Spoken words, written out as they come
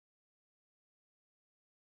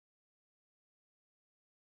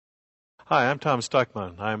Hi, I'm Tom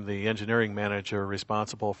Stuckman. I'm the engineering manager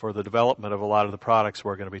responsible for the development of a lot of the products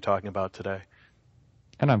we're going to be talking about today.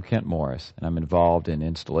 And I'm Kent Morris, and I'm involved in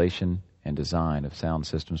installation and design of sound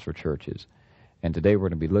systems for churches. And today we're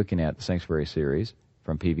going to be looking at the Sanctuary series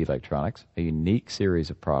from Peavey Electronics, a unique series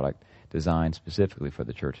of product designed specifically for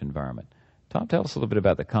the church environment. Tom, tell us a little bit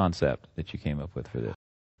about the concept that you came up with for this.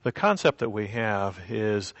 The concept that we have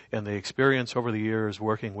is, in the experience over the years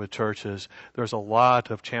working with churches, there's a lot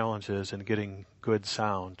of challenges in getting good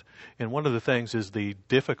sound. And one of the things is the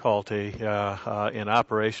difficulty in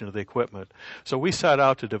operation of the equipment. So we set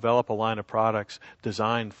out to develop a line of products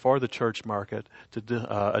designed for the church market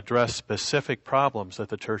to address specific problems that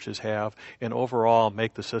the churches have and overall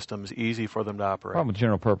make the systems easy for them to operate. The problem with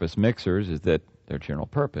general purpose mixers is that they're general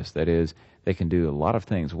purpose. That is, they can do a lot of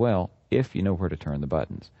things well if you know where to turn the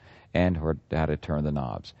buttons and how to turn the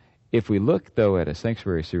knobs. If we look, though, at a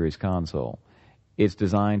Sanctuary Series console, it's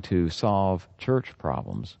designed to solve church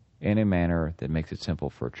problems in a manner that makes it simple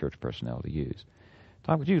for church personnel to use.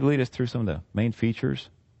 Tom, would you lead us through some of the main features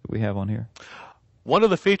that we have on here? One of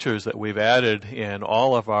the features that we've added in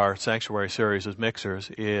all of our Sanctuary Series of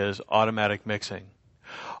mixers is automatic mixing.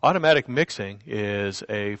 Automatic mixing is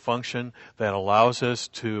a function that allows us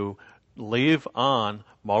to leave on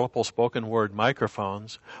multiple spoken word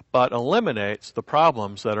microphones, but eliminates the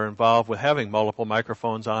problems that are involved with having multiple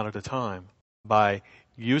microphones on at a time. By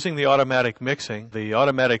using the automatic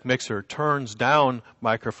mixer turns down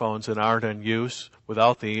microphones that aren't in use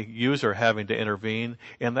without the user having to intervene,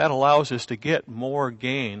 and that allows us to get more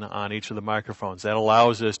gain on each of the microphones. That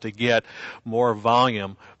allows us to get more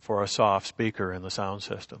volume for a soft speaker in the sound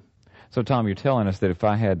system. So, Tom, you're telling us that if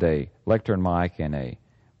I had a lectern mic and a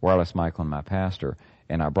wireless mic on my pastor,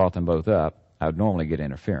 and I brought them both up, I would normally get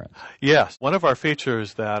interference. Yes. One of our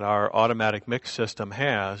features that our automatic mix system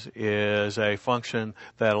has is a function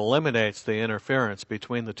that eliminates the interference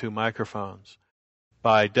between the two microphones.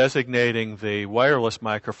 By designating the wireless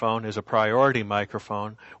microphone as a priority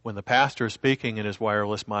microphone, when the pastor is speaking in his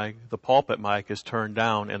wireless mic, the pulpit mic is turned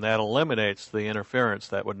down, and that eliminates the interference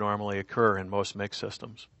that would normally occur in most mix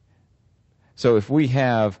systems. So if we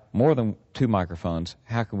have more than two microphones,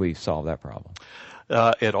 how can we solve that problem?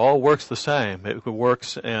 It all works the same. It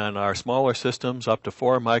works in our smaller systems up to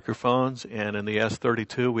 4 microphones, and in the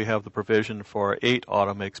S-32 we have the provision for 8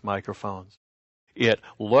 automix microphones. It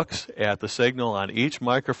looks at the signal on each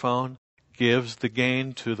microphone, gives the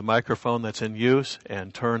gain to the microphone that's in use,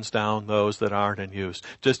 and turns down those that aren't in use,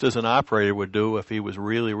 just as an operator would do if he was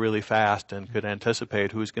really, really fast and could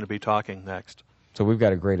anticipate who's going to be talking next. So we've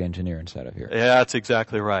got a great engineering setup here. Yeah, that's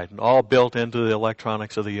exactly right. All built into the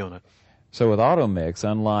electronics of the unit. So with automix,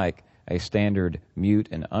 unlike a standard mute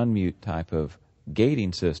and unmute type of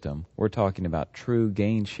gating system, we're talking about true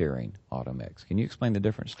gain sharing automix. Can you explain the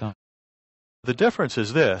difference, Tom? The difference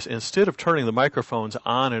is this. Instead of turning the microphones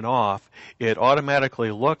on and off, it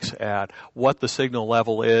automatically looks at what the signal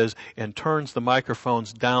level is and turns the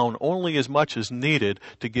microphones down only as much as needed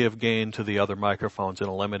to give gain to the other microphones and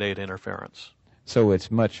eliminate interference. So it's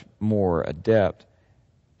much more adept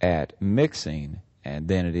at mixing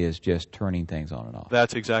than it is just turning things on and off.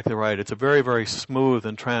 That's exactly right. It's a very, very smooth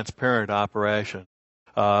and transparent operation.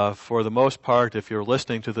 For the most part, if you're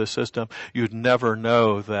listening to this system, you'd never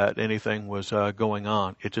know that anything was going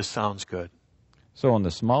on. It just sounds good. So on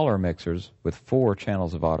the smaller mixers with 4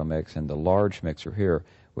 channels of automix and the large mixer here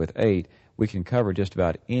with 8, we can cover just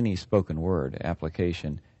about any spoken word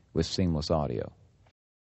application with seamless audio.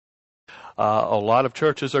 A lot of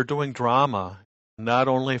churches are doing drama, not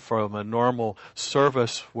only from a normal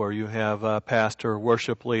service where you have a pastor,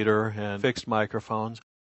 worship leader, and fixed microphones,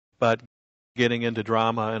 but getting into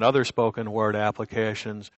drama and other spoken word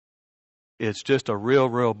applications. It's just a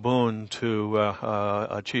real boon to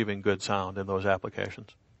achieving good sound in those applications.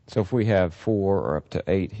 So if we have 4 or up to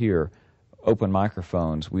 8 here, open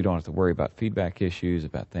microphones, we don't have to worry about feedback issues,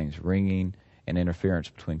 about things ringing, and interference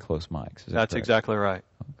between close mics. That's exactly right.